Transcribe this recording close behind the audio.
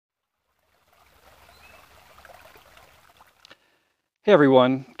Hey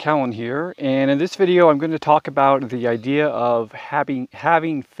everyone, Callan here, and in this video I'm going to talk about the idea of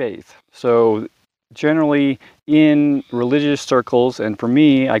having faith. So generally in religious circles, and for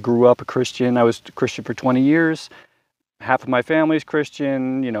me, I grew up a Christian. I was a Christian for 20 years. Half of my family is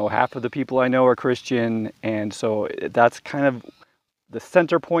Christian, half of the people I know are Christian, and so that's kind of the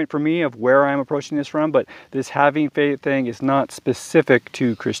center point for me of where I'm approaching this from. But this having faith thing is not specific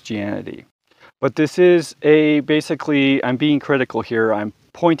to Christianity. But this is basically, I'm being critical here. I'm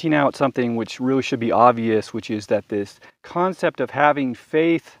pointing out something which really should be obvious, which is that this concept of having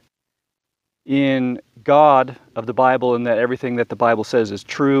faith in God of the Bible, and that everything that the Bible says is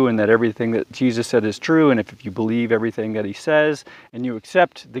true, and that everything that Jesus said is true, and if you believe everything that he says and you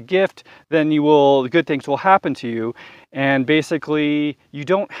accept the gift, then the good things will happen to you. And basically, you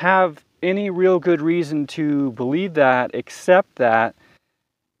don't have any real good reason to believe that, except that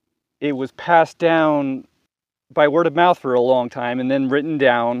it was passed down by word of mouth for a long time and then written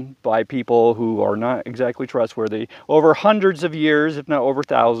down by people who are not exactly trustworthy over hundreds of years, if not over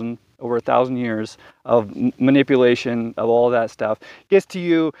a thousand years of manipulation of all that stuff gets to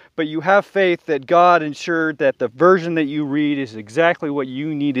you. But you have faith that God ensured that the version that you read is exactly what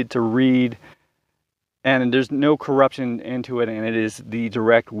you needed to read, and there's no corruption into it, and it is the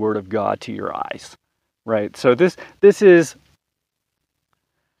direct word of God to your eyes, right? So this is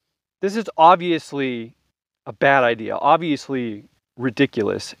obviously a bad idea, obviously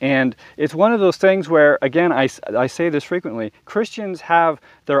ridiculous. And it's one of those things where, again, I say this frequently, Christians have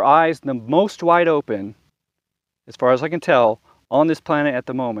their eyes the most wide open, as far as I can tell, on this planet at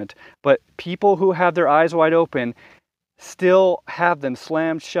the moment. But people who have their eyes wide open still have them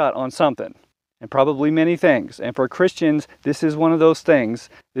slammed shut on something, and probably many things. And for Christians, this is one of those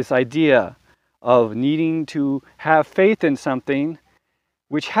things, this idea of needing to have faith in something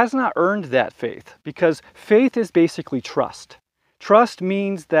which has not earned that faith, because faith is basically trust. Trust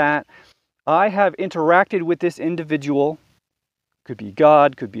means that I have interacted with this individual. Could be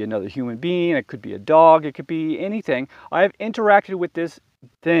God, could be another human being, it could be a dog, it could be anything. I have interacted with this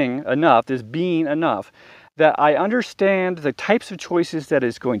thing enough, this being enough, that I understand the types of choices that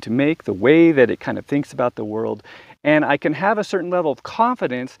it's going to make, the way that it kind of thinks about the world, and I can have a certain level of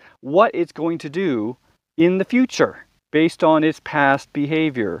confidence what it's going to do in the future, based on its past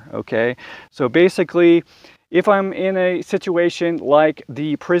behavior, okay? So basically, if I'm in a situation like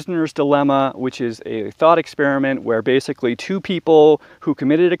the prisoner's dilemma, which is a thought experiment where basically two people who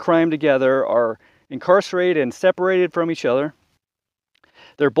committed a crime together are incarcerated and separated from each other,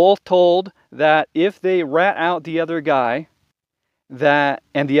 they're both told that if they rat out the other guy,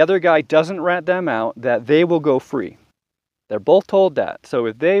 and the other guy doesn't rat them out, that they will go free. They're both told that. So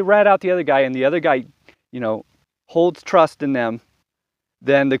if they rat out the other guy and the other guy, holds trust in them,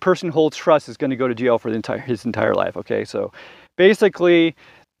 then the person who holds trust is going to go to jail for his entire life. Okay, so basically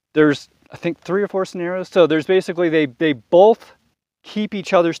there's, I think, 3 or 4 scenarios. So there's basically they both keep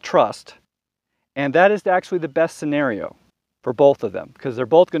each other's trust, and that is actually the best scenario for both of them, because they're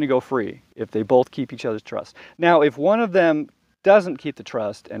both going to go free if they both keep each other's trust. Now, if one of them doesn't keep the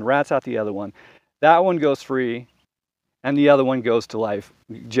trust and rats out the other one, that one goes free and the other one goes to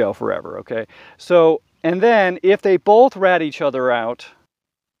jail forever. Okay, so, and then if they both rat each other out,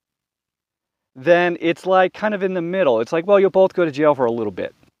 then it's like kind of in the middle. It's like, well, you'll both go to jail for a little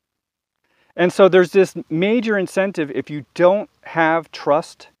bit. And so there's this major incentive. If you don't have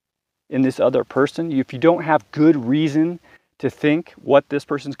trust in this other person, if you don't have good reason to think what this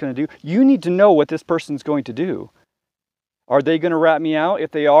person's going to do, you need to know what this person's going to do. Are they going to rat me out?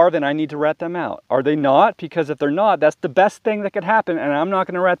 If they are, then I need to rat them out. Are they not? Because if they're not, that's the best thing that could happen, and I'm not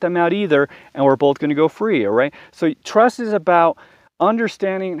going to rat them out either, and we're both going to go free, all right? So trust is about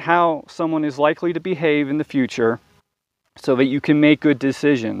understanding how someone is likely to behave in the future so that you can make good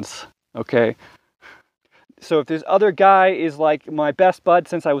decisions, okay? So if this other guy is like my best bud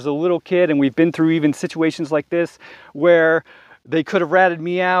since I was a little kid, and we've been through even situations like this where they could have ratted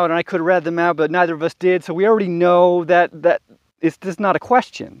me out and I could have ratted them out, but neither of us did. So we already know that it's just not a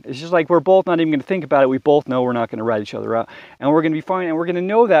question. It's just like we're both not even going to think about it. We both know we're not going to rat each other out, and we're going to be fine. And we're going to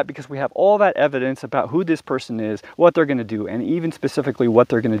know that because we have all that evidence about who this person is, what they're going to do, and even specifically what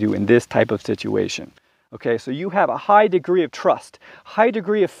they're going to do in this type of situation. Okay, so you have a high degree of trust, high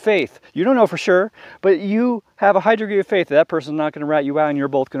degree of faith. You don't know for sure, but you have a high degree of faith that that person's not going to rat you out and you're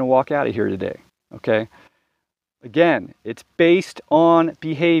both going to walk out of here today. Okay? Again, it's based on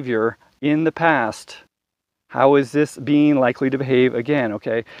behavior in the past. How is this being likely to behave again?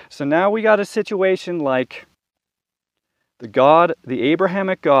 Okay, so now we got a situation like the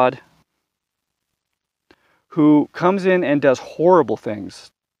Abrahamic God, who comes in and does horrible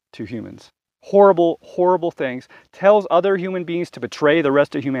things to humans. horrible, horrible things, tells other human beings to betray the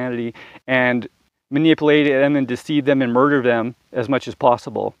rest of humanity and manipulate them and deceive them and murder them as much as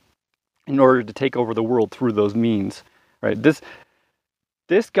possible in order to take over the world through those means. Right?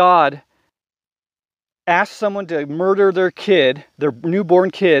 This God asked someone to murder their kid, their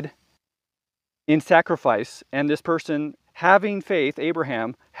newborn kid, in sacrifice, and this person having faith,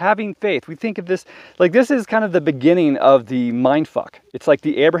 Abraham, having faith. We think of this, like this is kind of the beginning of the mindfuck. It's like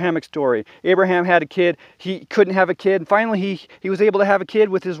the Abrahamic story. Abraham had a kid, he couldn't have a kid, and finally he was able to have a kid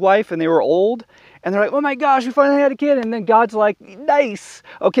with his wife, and they were old, and they're like, oh my gosh, we finally had a kid, and then God's like, nice,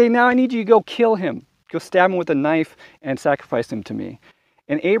 okay, now I need you to go kill him. Go stab him with a knife and sacrifice him to me.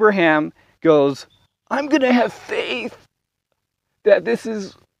 And Abraham goes, I'm going to have faith that this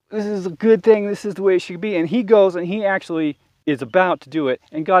is a good thing, this is the way it should be. And he goes and he actually is about to do it,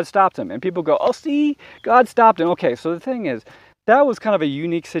 and God stops him. And people go, oh, see, God stopped him. Okay, so the thing is, that was kind of a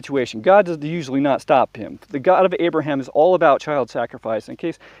unique situation. God does usually not stop him. The God of Abraham is all about child sacrifice. In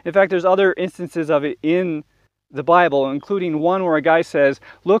fact, there's other instances of it in the Bible, including one where a guy says,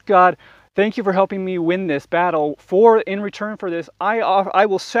 look, God, thank you for helping me win this battle. In return for this, I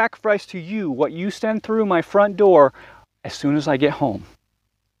will sacrifice to you what you send through my front door as soon as I get home.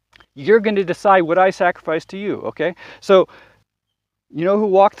 You're going to decide what I sacrifice to you, okay? So, you know who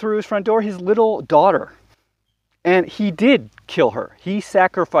walked through his front door? His little daughter. And he did kill her. He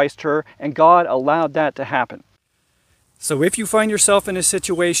sacrificed her, and God allowed that to happen. So if you find yourself in a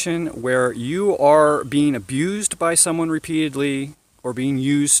situation where you are being abused by someone repeatedly, or being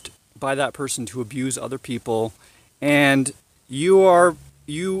used by that person to abuse other people, and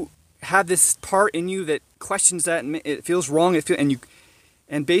you have this part in you that questions that, and it feels wrong,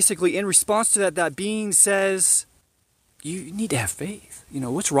 and basically in response to that, that being says, you need to have faith. You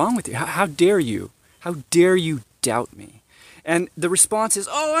know, what's wrong with you? How dare you? How dare you doubt me? And the response is,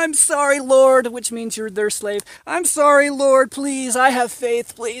 oh, I'm sorry, Lord, which means you're their slave. I'm sorry, Lord, please, I have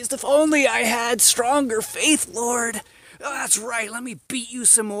faith, please. If only I had stronger faith, Lord. Oh, that's right, let me beat you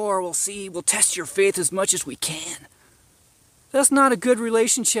some more. We'll see, we'll test your faith as much as we can. That's not a good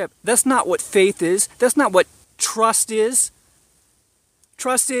relationship. That's not what faith is. That's not what trust is.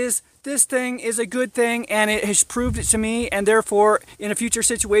 Trust is, this thing is a good thing, and it has proved it to me, and therefore, in a future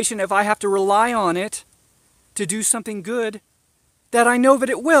situation, if I have to rely on it to do something good, that I know that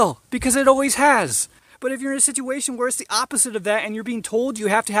it will, because it always has. But if you're in a situation where it's the opposite of that, and you're being told you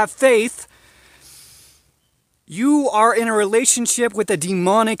have to have faith, you are in a relationship with a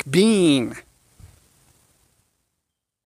demonic being.